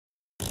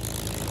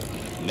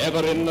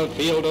never in the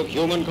field of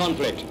human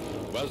conflict.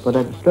 But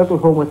I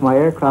struggled home with my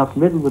aircraft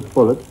riddled with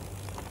bullets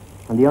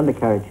and the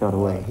undercarriage shot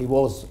away. He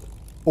was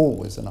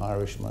always an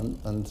Irishman,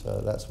 and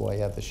that's why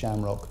he had the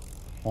shamrock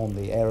on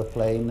the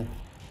aeroplane.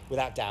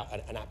 Without doubt,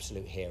 an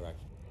absolute hero.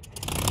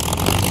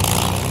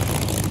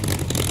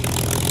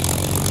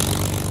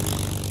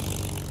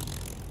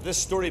 This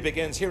story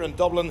begins here in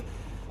Dublin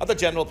at the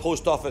General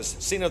Post Office,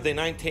 scene of the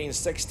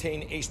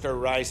 1916 Easter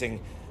Rising,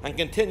 and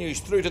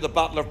continues through to the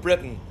Battle of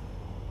Britain,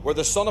 where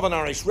the son of an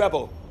Irish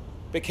rebel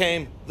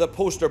became the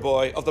poster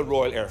boy of the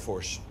Royal Air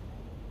Force.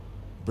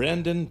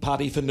 Brendan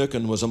Paddy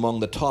Finucane was among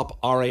the top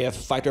RAF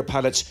fighter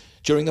pilots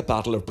during the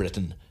Battle of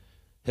Britain.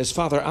 His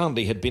father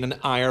Andy had been an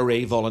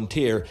IRA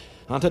volunteer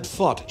and had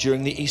fought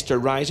during the Easter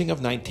Rising of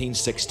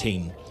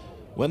 1916.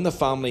 When the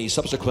family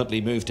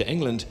subsequently moved to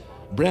England,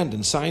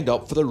 Brendan signed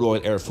up for the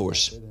Royal Air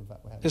Force.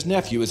 His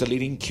nephew is a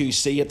leading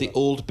QC at the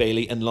Old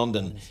Bailey in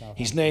London.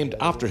 He's named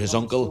after his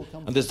uncle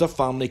and is the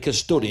family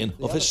custodian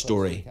of his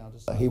story.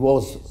 He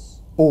was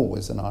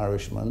always an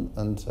Irishman,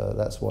 and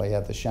that's why he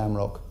had the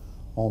shamrock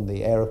on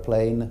the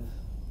aeroplane,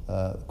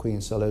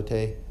 Queen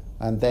Salute,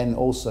 and then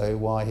also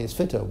why his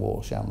fitter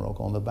wore shamrock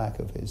on the back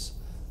of his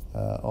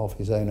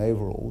own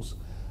overalls.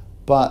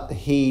 But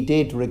he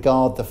did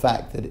regard the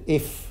fact that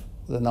if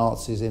the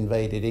Nazis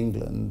invaded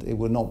England, it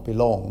would not be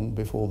long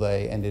before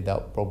they ended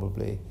up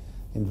probably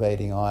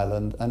invading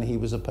Ireland, and he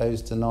was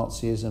opposed to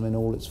Nazism in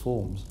all its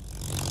forms.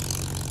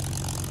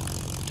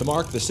 To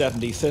mark the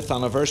 75th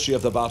anniversary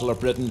of the Battle of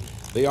Britain,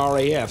 the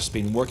RAF's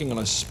been working on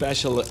a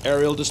special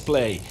aerial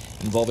display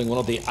involving one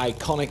of the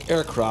iconic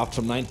aircraft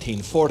from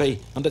 1940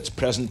 and its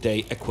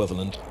present-day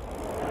equivalent.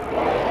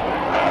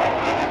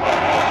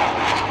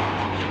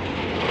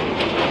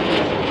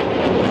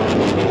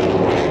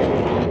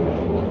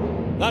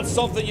 That's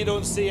something you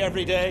don't see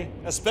every day,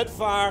 a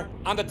Spitfire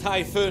and a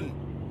Typhoon.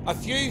 A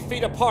few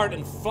feet apart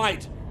in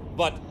flight,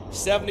 but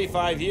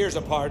 75 years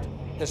apart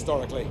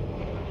historically.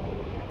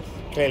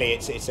 Clearly,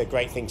 it's a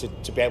great thing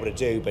to be able to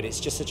do, but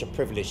it's just such a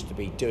privilege to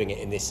be doing it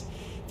in this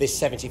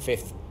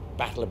 75th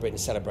Battle of Britain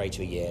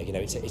celebratory year. You know,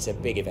 it's a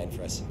big event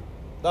for us.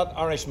 That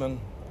Irishman,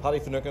 Paddy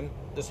Finucane,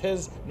 does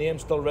his name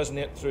still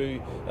resonate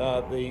through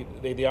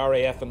the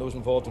RAF and those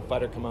involved in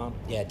fighter command?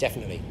 Yeah,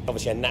 definitely.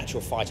 Obviously a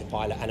natural fighter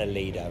pilot and a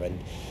leader, and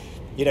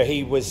you know,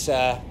 he was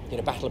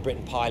Battle of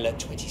Britain pilot,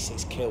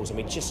 26 kills. I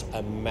mean, just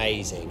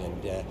amazing,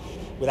 and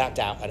without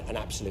doubt an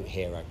absolute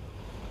hero.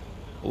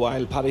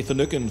 While Paddy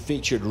Finucane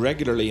featured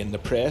regularly in the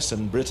press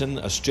in Britain,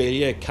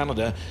 Australia,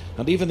 Canada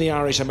and even the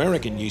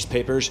Irish-American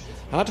newspapers,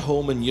 at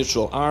home in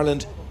neutral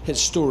Ireland, his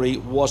story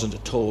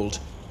wasn't told.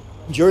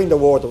 During the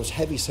war there was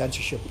heavy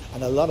censorship,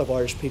 and a lot of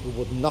Irish people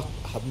would not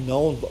have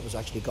known what was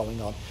actually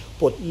going on.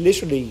 But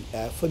literally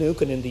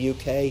Finucane in the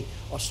UK,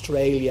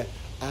 Australia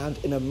and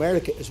in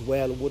America as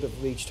well would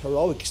have reached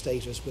heroic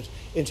status with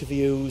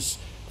interviews,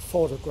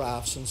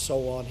 photographs and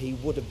so on. He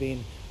would have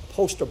been a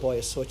poster boy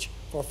as such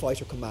for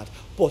fighter command,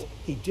 but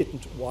he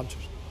didn't want it.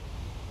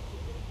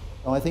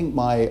 I think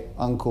my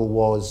uncle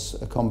was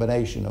a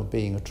combination of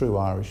being a true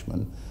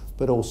Irishman,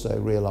 but also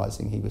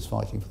realising he was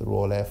fighting for the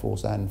Royal Air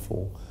Force and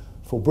for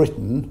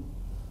Britain.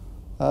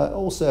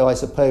 Also, I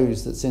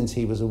suppose that since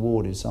he was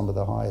awarded some of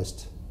the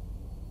highest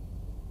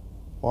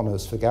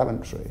honours for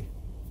gallantry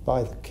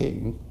by the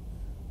King,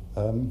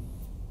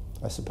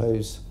 I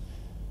suppose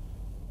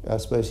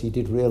he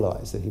did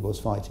realise that he was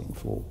fighting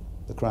for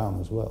the crown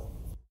as well.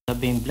 I've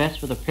been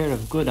blessed with a pair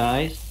of good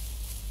eyes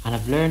and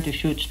have learned to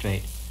shoot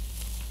straight.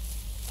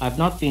 I've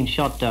not been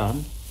shot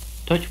down,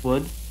 touch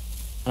wood,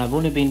 and I've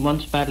only been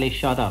once badly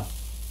shot up.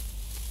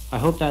 I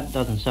hope that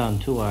doesn't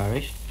sound too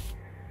Irish.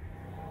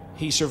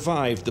 He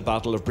survived the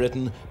Battle of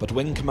Britain, but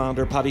Wing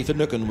Commander Paddy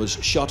Finucane was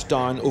shot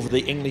down over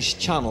the English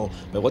Channel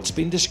by what's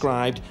been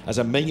described as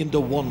a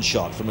 1,000,000-to-1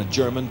 shot from a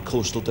German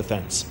coastal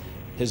defence.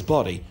 His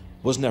body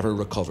was never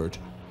recovered.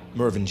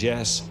 Mervyn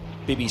Jess,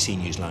 BBC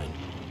Newsline.